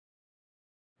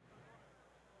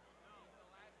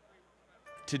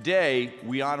Today,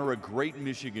 we honor a great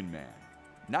Michigan man,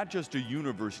 not just a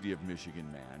University of Michigan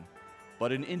man,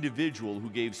 but an individual who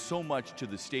gave so much to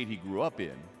the state he grew up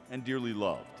in and dearly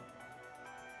loved.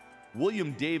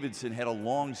 William Davidson had a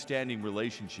long-standing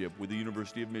relationship with the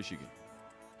University of Michigan.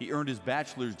 He earned his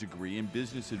bachelor's degree in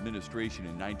business administration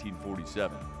in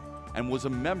 1947 and was a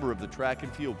member of the track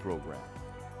and field program.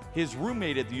 His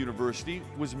roommate at the university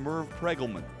was Merv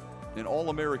Pregelman, an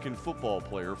All-American football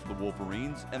player for the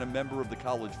Wolverines and a member of the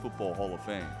College Football Hall of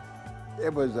Fame.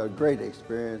 It was a great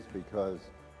experience because,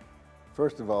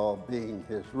 first of all, being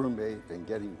his roommate and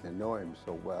getting to know him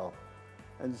so well,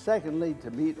 and secondly,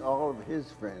 to meet all of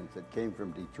his friends that came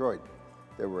from Detroit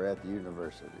that were at the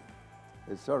university.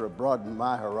 It sort of broadened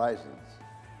my horizons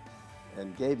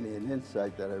and gave me an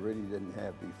insight that I really didn't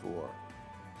have before.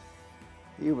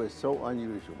 He was so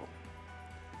unusual.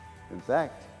 In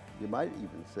fact, you might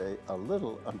even say a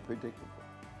little unpredictable.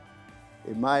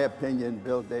 In my opinion,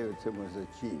 Bill Davidson was a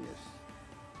genius.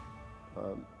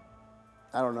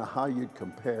 I don't know how you'd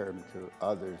compare him to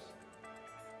others,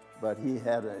 but he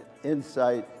had an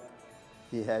insight,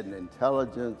 he had an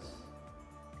intelligence,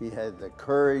 he had the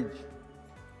courage,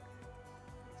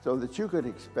 so that you could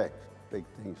expect big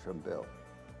things from Bill.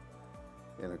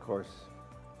 And of course,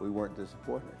 we weren't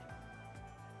disappointed.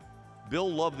 Bill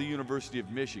loved the University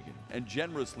of Michigan and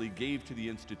generously gave to the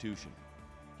institution.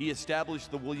 He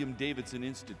established the William Davidson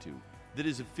Institute that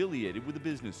is affiliated with the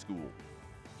business school.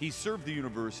 He served the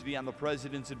university on the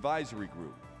President's Advisory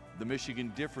Group, the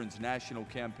Michigan Difference National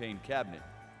Campaign Cabinet,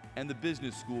 and the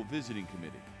Business School Visiting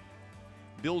Committee.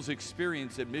 Bill's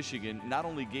experience at Michigan not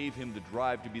only gave him the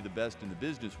drive to be the best in the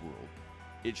business world,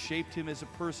 it shaped him as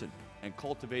a person and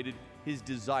cultivated his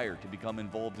desire to become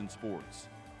involved in sports.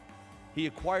 He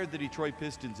acquired the Detroit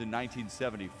Pistons in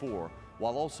 1974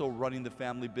 while also running the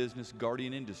family business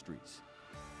Guardian Industries.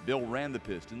 Bill ran the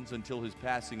Pistons until his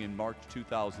passing in March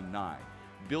 2009,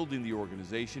 building the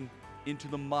organization into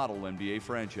the model NBA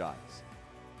franchise.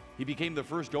 He became the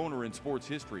first owner in sports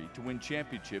history to win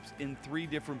championships in 3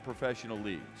 different professional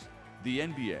leagues, the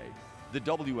NBA, the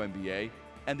WNBA,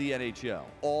 and the NHL,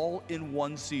 all in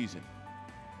one season.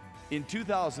 In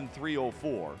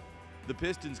 2003-04, the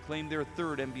Pistons claimed their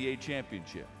 3rd NBA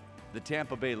championship. The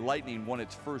Tampa Bay Lightning won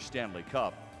its first Stanley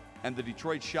Cup, and the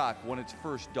Detroit Shock won its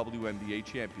first WNBA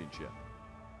championship.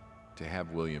 To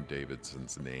have William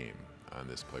Davidson's name on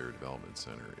this Player Development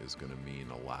Center is going to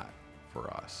mean a lot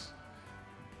for us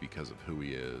because of who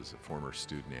he is, a former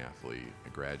student athlete, a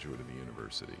graduate of the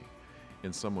university,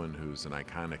 and someone who's an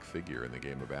iconic figure in the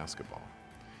game of basketball.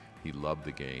 He loved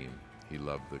the game, he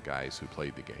loved the guys who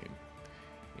played the game,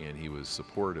 and he was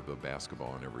supportive of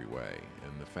basketball in every way.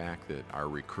 And the fact that our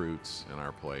recruits and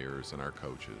our players and our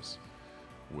coaches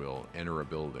will enter a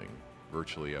building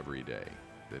virtually every day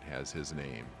that has his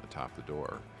name atop the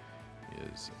door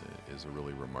is a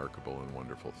really remarkable and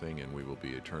wonderful thing, and we will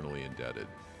be eternally indebted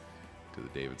to the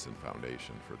Davidson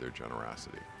Foundation for their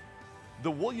generosity.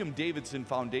 The William Davidson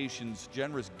Foundation's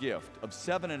generous gift of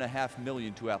 $7.5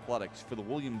 million to athletics for the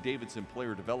William Davidson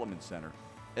Player Development Center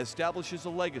establishes a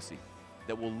legacy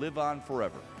that will live on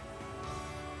forever.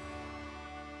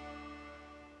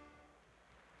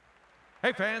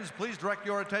 Hey fans, please direct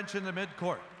your attention to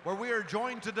midcourt, where we are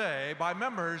joined today by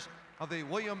members of the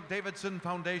William Davidson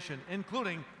Foundation,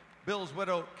 including Bill's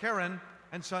widow Karen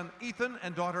and son Ethan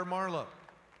and daughter Marla.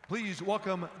 Please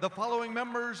welcome the following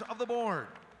members of the board: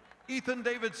 Ethan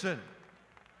Davidson,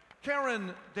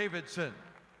 Karen Davidson,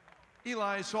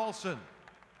 Eli Saulson,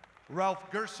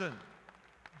 Ralph Gerson,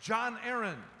 John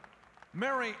Aaron,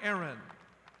 Mary Aaron,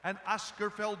 and Oscar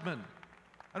Feldman.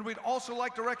 And we'd also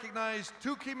like to recognize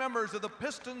 2 key members of the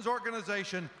Pistons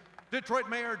organization, Detroit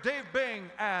Mayor Dave Bing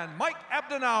and Mike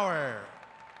Abdenauer.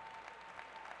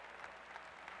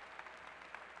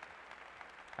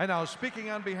 And now, speaking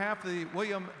on behalf of the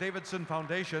William Davidson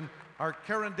Foundation are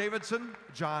Karen Davidson,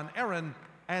 John Aaron,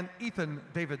 and Ethan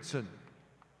Davidson.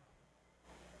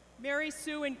 Mary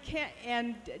Sue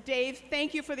and Dave,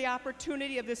 thank you for the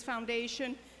opportunity of this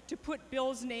foundation to put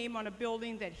Bill's name on a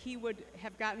building that he would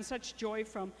have gotten such joy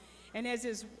from. And as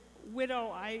his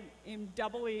widow, I am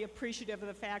doubly appreciative of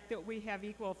the fact that we have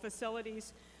equal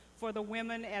facilities for the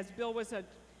women, as Bill was an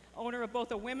owner of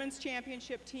both a women's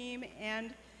championship team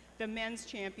and the men's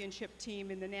championship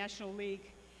team in the National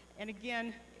League. And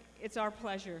again, it's our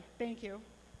pleasure. Thank you.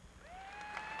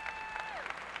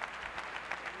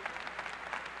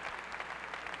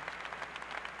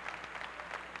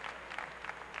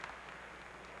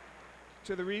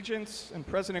 To the Regents and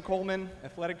President Coleman,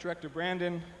 Athletic Director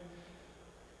Brandon,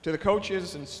 to the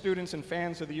coaches and students and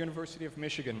fans of the University of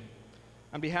Michigan,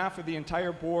 on behalf of the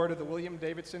entire board of the William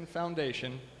Davidson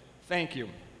Foundation, thank you.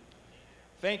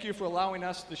 Thank you for allowing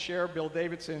us to share Bill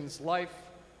Davidson's life,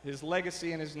 his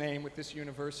legacy, and his name with this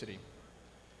university.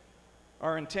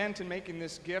 Our intent in making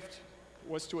this gift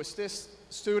was to assist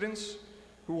students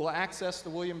who will access the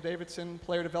William Davidson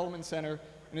Player Development Center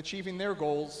in achieving their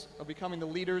goals of becoming the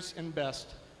leaders and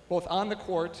best, both on the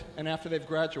court and after they've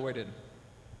graduated.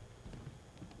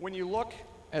 When you look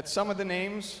at some of the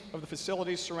names of the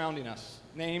facilities surrounding us,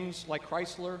 names like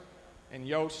Chrysler and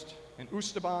Yost and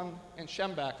Oosterbaan and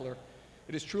Schembachler,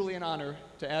 it is truly an honor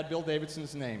to add Bill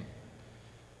Davidson's name.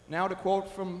 Now to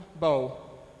quote from Bo,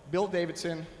 Bill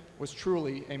Davidson was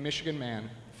truly a Michigan man.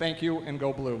 Thank you, and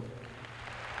go blue.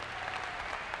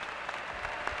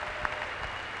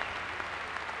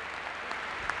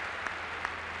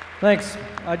 Thanks.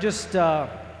 I just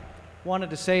wanted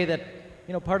to say that,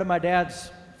 you know, part of my dad's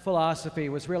philosophy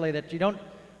was really that you don't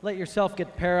let yourself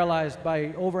get paralyzed by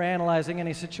overanalyzing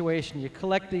any situation. You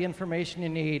collect the information you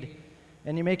need,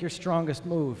 and you make your strongest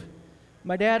move.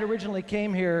 My dad originally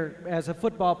came here as a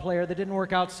football player that didn't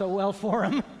work out so well for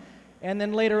him. And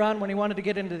then later on, when he wanted to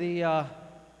get into the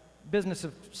business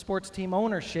of sports team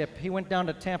ownership, he went down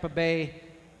to Tampa Bay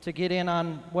to get in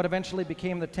on what eventually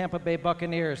became the Tampa Bay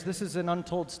Buccaneers. This is an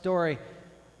untold story.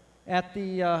 At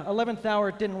the 11th hour,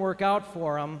 it didn't work out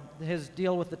for him. His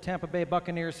deal with the Tampa Bay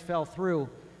Buccaneers fell through.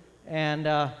 And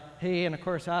he and, of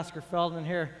course, Oscar Feldman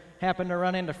here happened to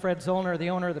run into Fred Zollner, the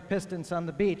owner of the Pistons, on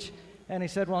the beach. And he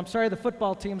said, well, I'm sorry the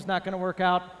football team's not going to work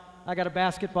out. I got a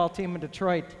basketball team in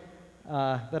Detroit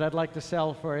that I'd like to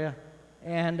sell for you.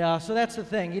 And so that's the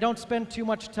thing. You don't spend too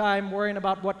much time worrying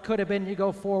about what could have been. You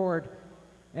go forward.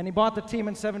 And he bought the team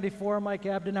in '74. Mike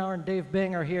Abdenauer and Dave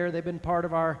Bing are here. They've been part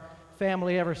of our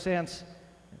family ever since.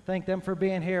 Thank them for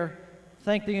being here.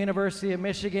 Thank the University of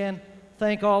Michigan.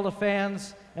 Thank all the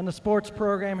fans and the sports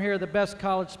program here, the best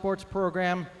college sports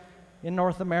program in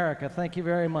North America. Thank you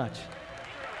very much.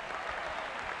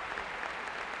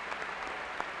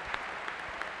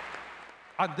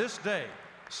 On this day,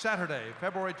 Saturday,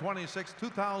 February 26,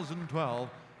 2012,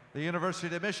 the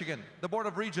University of Michigan, the Board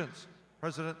of Regents,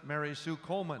 President Mary Sue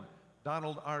Coleman,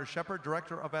 Donald R. Shepard,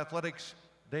 Director of Athletics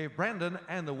Dave Brandon,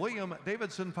 and the William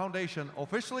Davidson Foundation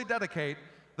officially dedicate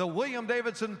the William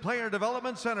Davidson Player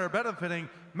Development Center benefiting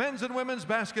men's and women's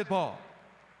basketball.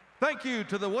 Thank you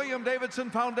to the William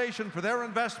Davidson Foundation for their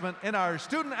investment in our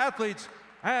student athletes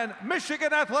and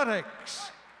Michigan athletics.